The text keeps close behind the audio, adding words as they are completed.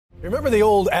Remember the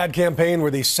old ad campaign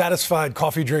where the satisfied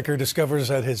coffee drinker discovers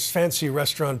that his fancy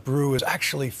restaurant brew is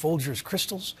actually Folgers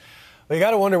Crystals? Well, you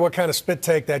got to wonder what kind of spit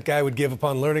take that guy would give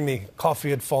upon learning the coffee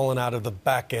had fallen out of the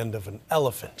back end of an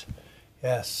elephant.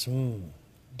 Yes,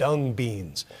 dung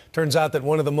beans. Turns out that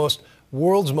one of the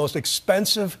world's most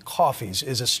expensive coffees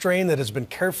is a strain that has been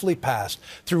carefully passed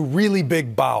through really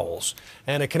big bowels.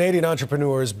 And a Canadian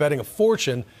entrepreneur is betting a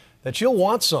fortune that you'll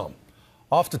want some.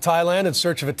 Off to Thailand in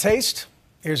search of a taste.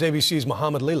 Here's ABC's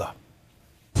Mohammed Leela.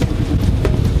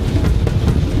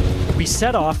 We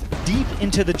set off deep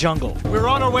into the jungle. We're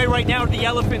on our way right now to the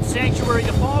elephant sanctuary.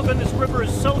 The fog on this river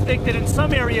is so thick that in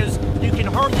some areas you can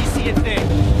hardly see a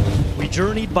thing. We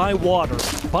journeyed by water,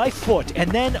 by foot,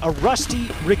 and then a rusty,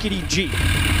 rickety jeep.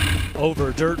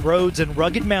 Over dirt roads and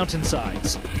rugged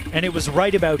mountainsides. And it was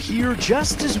right about here,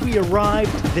 just as we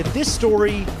arrived, that this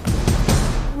story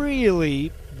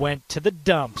really went to the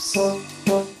dumps.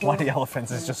 One of the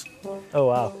elephants is just, oh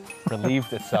wow,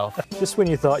 relieved itself. Just when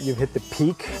you thought you've hit the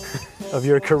peak of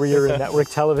your career in network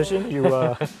television, you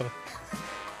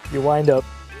wind up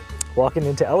walking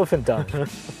into elephant dung.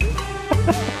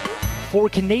 For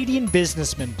Canadian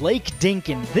businessman Blake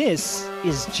Dinkin, this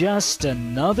is just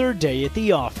another day at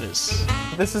the office.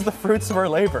 This is the fruits of our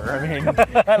labor. I mean,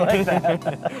 I like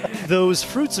that. Those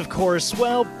fruits, of course,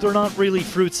 well, they're not really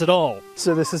fruits at all.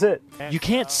 So this is it. You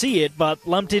can't see it, but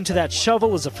lumped into that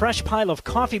shovel is a fresh pile of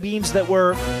coffee beans that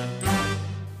were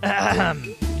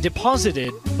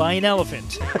deposited by an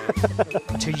elephant.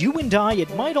 To you and I,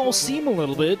 it might all seem a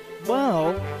little bit,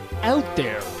 well, out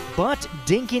there. But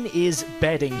Dinkin is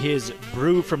betting his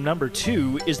brew from number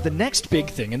 2 is the next big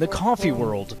thing in the coffee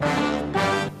world.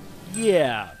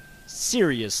 Yeah,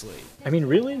 seriously. I mean,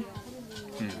 really?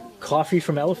 Coffee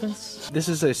from elephants? This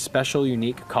is a special,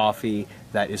 unique coffee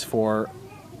that is for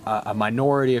a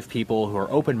minority of people who are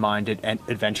open-minded and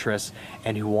adventurous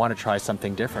and who want to try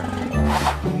something different.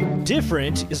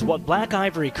 Different is what black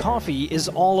ivory coffee is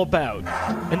all about.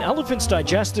 An elephant's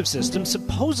digestive system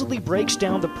supposedly breaks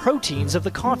down the proteins of the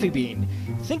coffee bean.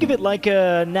 Think of it like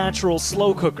a natural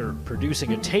slow cooker,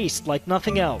 producing a taste like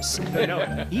nothing else.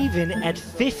 Even at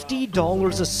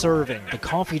 $50 a serving, the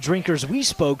coffee drinkers we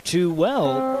spoke to,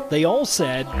 well, they all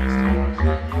said,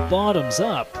 bottoms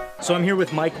up. So I'm here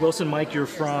with Mike Wilson. Mike, you're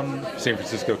from San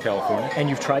Francisco, California. And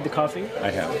you've tried the coffee? I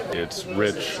have. It's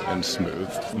rich and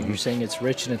smooth. You're saying it's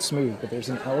rich and it's smooth, but there's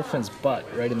an elephant's butt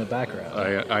right in the background.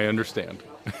 I understand.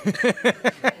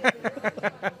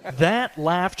 That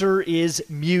laughter is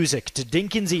music to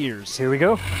Dinkin's ears. Here we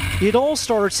go. It all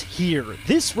starts here,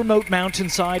 this remote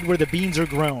mountainside where the beans are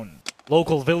grown.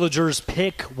 Local villagers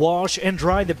pick, wash, and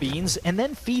dry the beans and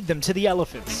then feed them to the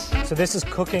elephants. So this is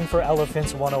cooking for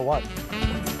elephants 101.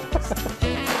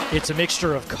 It's a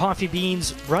mixture of coffee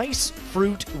beans, rice,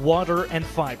 fruit, water, and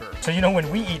fiber. So you know when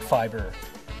we eat fiber,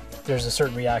 there's a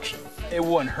certain reaction. It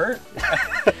wouldn't hurt.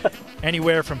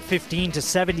 Anywhere from 15 to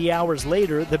 70 hours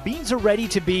later, the beans are ready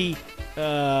to be,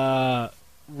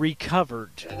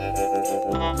 recovered.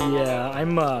 Yeah,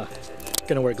 I'm,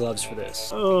 gonna wear gloves for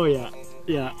this. Oh, yeah.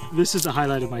 Yeah, this is the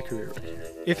highlight of my career.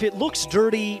 If it looks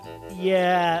dirty,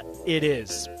 yeah, it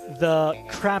is. The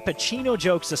crappuccino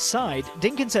jokes aside,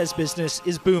 Dinkin says business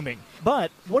is booming. But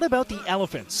what about the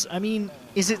elephants? I mean,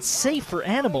 is it safe for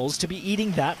animals to be eating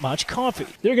that much coffee?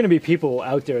 There are going to be people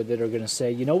out there that are going to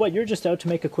say, you know what, you're just out to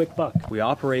make a quick buck. We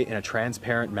operate in a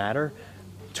transparent manner.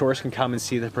 Tourists can come and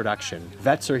see the production.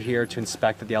 Vets are here to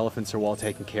inspect that the elephants are well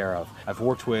taken care of. I've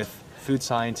worked with food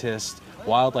scientists,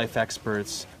 wildlife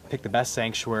experts, picked the best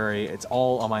sanctuary. It's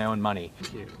all on my own money.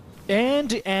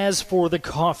 And as for the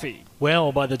coffee,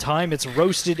 well, by the time it's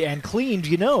roasted and cleaned,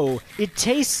 you know, it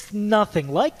tastes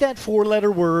nothing like that 4-letter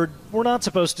word we're not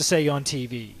supposed to say on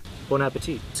TV. Bon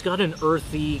appetit. It's got an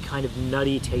earthy, kind of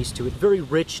nutty taste to it. Very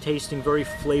rich tasting, very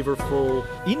flavorful.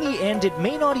 In the end, it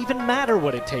may not even matter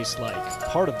what it tastes like.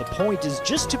 Part of the point is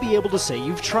just to be able to say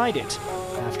you've tried it.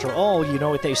 After all, you know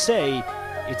what they say,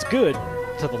 it's good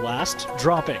to the last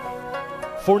dropping.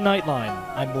 For Nightline,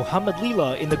 I'm Mohammed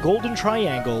Leela in the Golden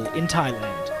Triangle in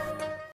Thailand.